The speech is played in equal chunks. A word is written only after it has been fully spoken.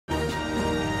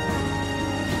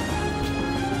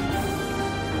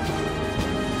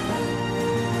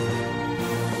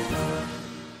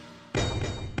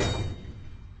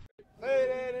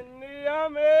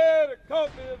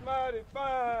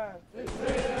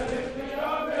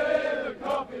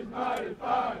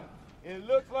It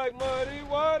looks like muddy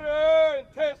water and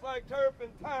tastes like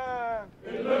turpentine.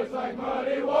 It looks like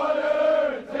muddy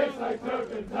water and tastes like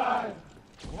turpentine.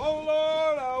 Oh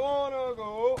Lord, I wanna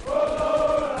go. Oh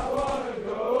Lord, I wanna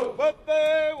go. But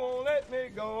they won't let me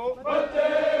go. But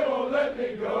they won't let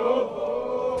me go.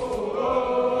 Oh,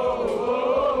 oh,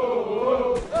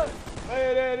 oh, oh.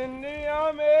 Say that in the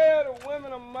army, the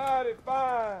women are mighty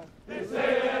fine. They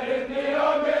say that in the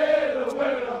army, the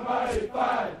women are mighty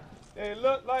fine. They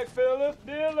look like Phyllis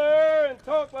Diller and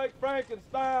talk like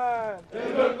Frankenstein.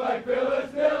 They look like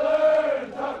Phyllis Diller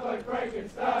and talk like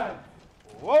Frankenstein.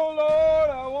 Oh Lord,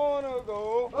 I wanna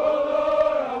go. Oh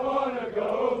Lord, I wanna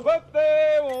go. But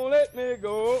they won't let me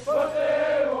go. But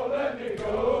they won't let me go.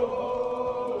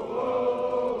 Oh,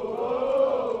 oh,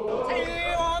 oh, oh.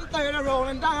 C-130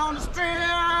 rolling down the street.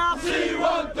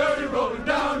 C-130 rolling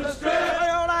down the street.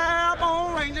 Well, the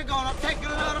airborne ranger gonna take a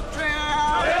little trip.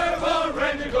 Airborne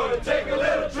ranger gonna take a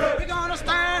little trip. We're gonna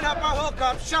stand up and hook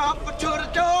up shuffle to the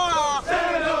door.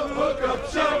 Stand up and hook up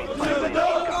shuffle to the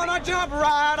door. Gonna jump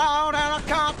right out and I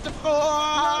count to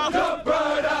four. Jump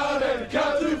right out and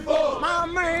count to four. My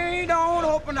main don't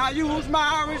open, I use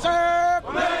my reserve.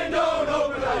 My main don't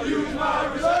open, I use my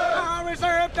reserve. My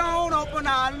reserve don't open,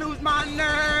 I lose my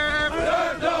nerve.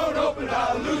 Reserve don't open,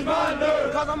 I lose my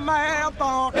nerve. Cause I'm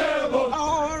airborne. Airborne.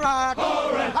 Alright.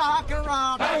 Alright. I can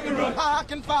run. I can run. I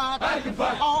can fight. I can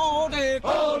fight. All day.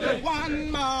 All day.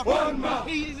 1 mile. 1 mile.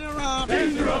 Easy run.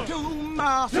 Easy run. 2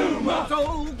 miles. 2 miles.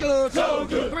 So good. So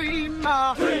good. 3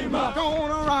 miles. 3 miles.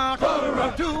 Gonna run. Gonna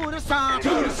run. To the sun. To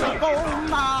the sun. 4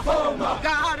 miles. 4 miles.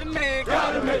 Gotta make.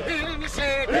 Gotta make. In the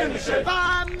shade. In the shade.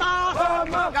 5 miles. 5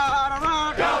 miles. Gotta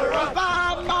run. Gotta run.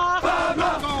 5 miles. 5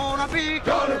 miles.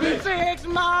 Gonna be 6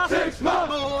 miles. 6 miles.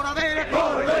 Motivated.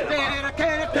 Motivated.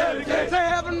 Dedicated. Dedicated.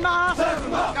 7 miles.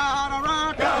 7 miles. Gotta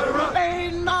run. Gotta run.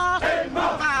 8 miles. 8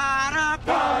 miles. Fired up.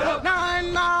 Fired up.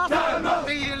 9 miles. 9 miles.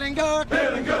 Feeling good.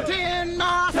 Feeling good. 10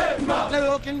 miles. 10 miles.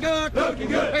 Looking good. Looking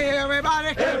good.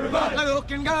 Everybody. Everybody.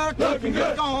 Looking good. Looking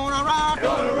good. Gonna run.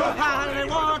 Gonna run.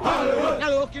 Hollywood. Hollywood.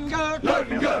 Looking good.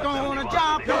 Looking good. Gonna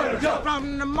jump. Gonna jump.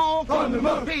 From the moon. From the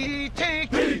moon. PT.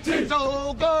 PT.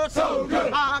 So good. So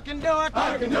good. I can do it.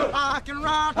 I can do it. I can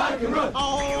run. I can run.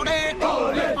 All day.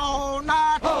 All day. All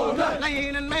night. All night.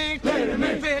 Lean and mean. Lean and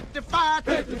mean. 55.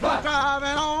 55.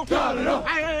 Driving on. Driving on.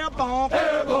 Airborne.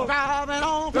 Airborne. Driving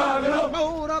on. Driving on.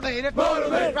 Motivated.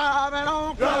 Motivated. Driving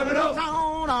on. Driving on.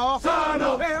 Sound off. Sound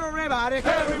off. Everybody.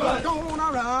 Everybody.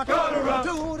 Gonna run. Gonna run.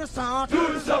 To the sun. To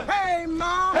the sun. Hey,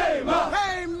 Mom. Hey, Mom.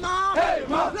 Hey, Mom. Hey,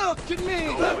 Mom. Look at me.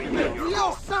 Look at me.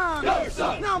 Your son. Your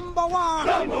son. Number one.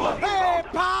 Number one. Hey,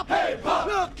 Pop. Hey, Pop.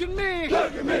 Look at me.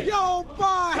 Look at me. Yo,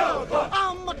 boy. Yo, boy.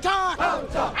 I'm a top. I'm a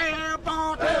top.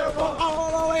 Airborne. Airborne.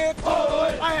 All the way. All the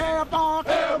way. Airborne.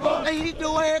 Airborne. Lead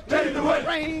the way. Lead the way.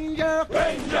 Ranger.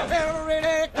 Ranger. Every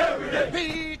day. Every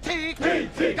day. PT.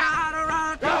 PT. Gotta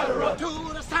run. Gotta run.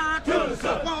 To the sun. To the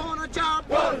sun. Wanna jump.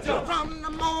 Wanna jump. From the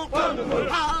moon. From the moon.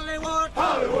 Hollywood.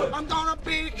 Hollywood. I'm gonna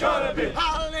be. Gonna be.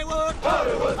 Hollywood.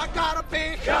 Hollywood. I gotta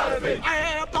be. Gotta be.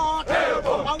 Airborne.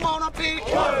 Airborne. I wanna be.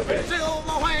 Wanna be.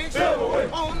 Silver wings. Silver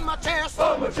wings. On my chest.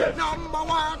 On my chest. Number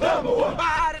one. Number one.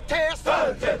 By the test.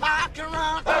 By the test. I can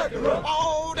run. I can run.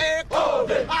 All day. All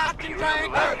day. I can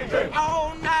drink. I can drink. All